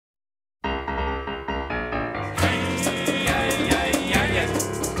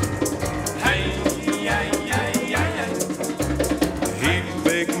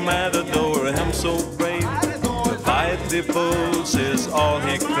bulls is all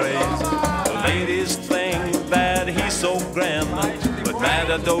he craves. The ladies think that he's so grand, but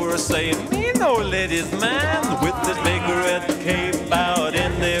Matador say, me no ladies man, with this big red cape out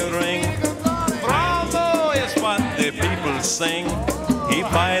in the ring. Bravo is what the people sing. He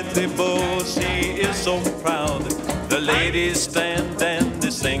fights the bulls, he is so proud. The ladies stand and they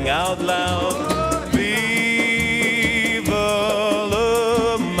sing out loud, Viva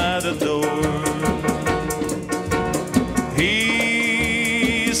la Matador.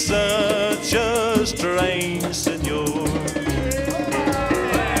 He's such a strange senor.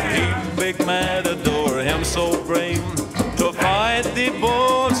 He big Matador, him so brave. To fight the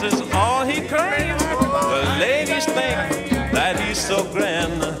bulls is all he craves. The ladies think that he's so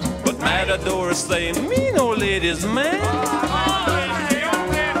grand, but Matador say, me no ladies man.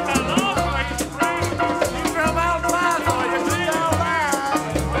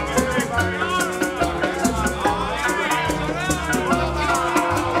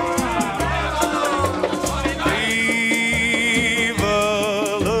 Viva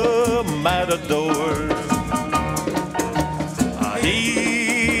la Matador.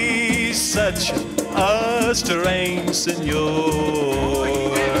 He's such a strange senor.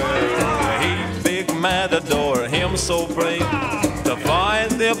 He big Matador, him so brave. To fight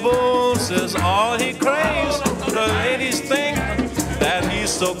the bulls is all he craves. The ladies think that he's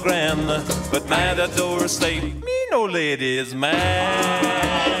so grand, but Matador say, me no ladies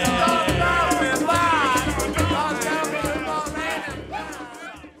man.